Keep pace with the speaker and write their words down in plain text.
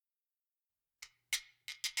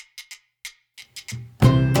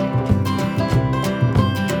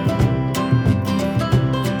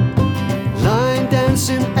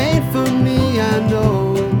dancing ain't for me, I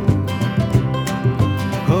know.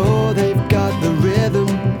 Oh, they've got the rhythm,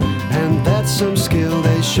 and that's some skill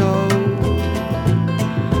they show.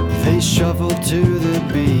 They shuffle to the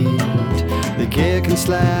beat, they kick and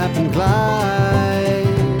slap and glide.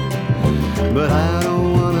 But I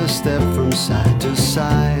don't wanna step from side to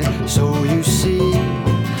side. So you see,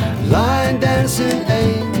 line dancing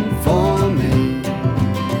ain't for me.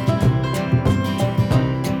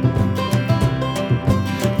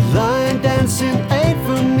 Line dancing ain't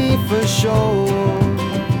for me for sure.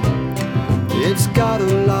 It's got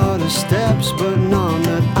a lot of steps, but none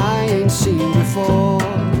that I ain't seen before.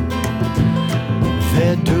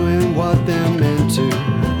 They're doing what they're meant to,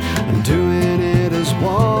 and doing it as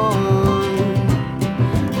one.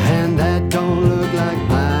 And that don't look like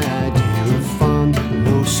my idea of fun.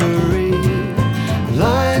 No siree,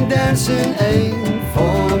 line dancing ain't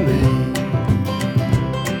for me.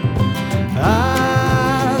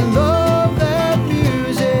 I love that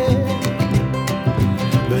music,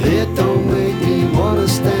 but it don't make me wanna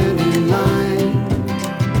stand in line.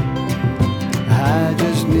 I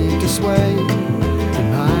just need to sway in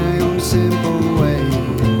my own simple way,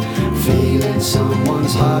 feeling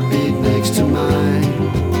someone's heartbeat next to mine.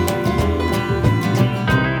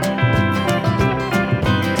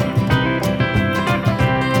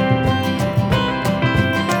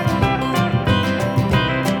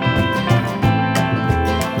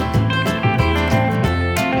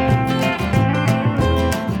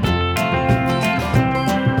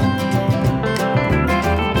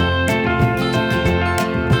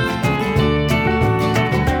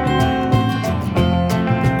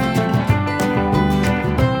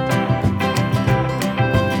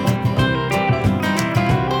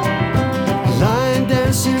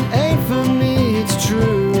 Dancing ain't for me, it's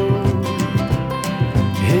true.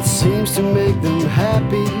 It seems to make them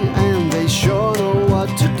happy, and they sure know what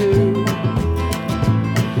to do.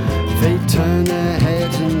 They turn their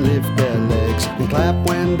heads and lift their legs and clap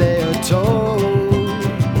when they are told.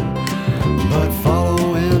 But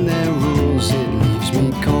following their rules, it leaves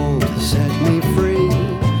me cold. Set me free,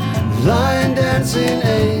 line dancing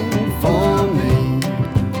ain't for me.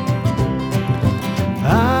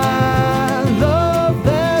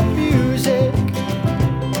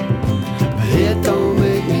 It don't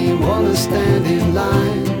make me wanna stand in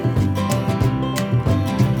line.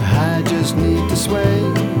 I just need to sway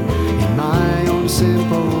in my own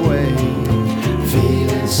simple way,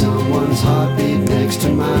 feeling someone's heartbeat next to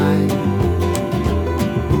mine.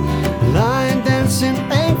 Line dancing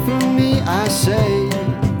ain't for me, I say.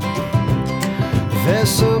 There's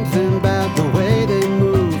something about the way they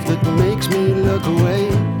move that makes me look away.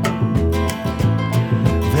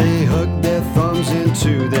 They hook their thumbs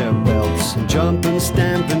into their belts and jump and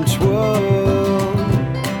stamp and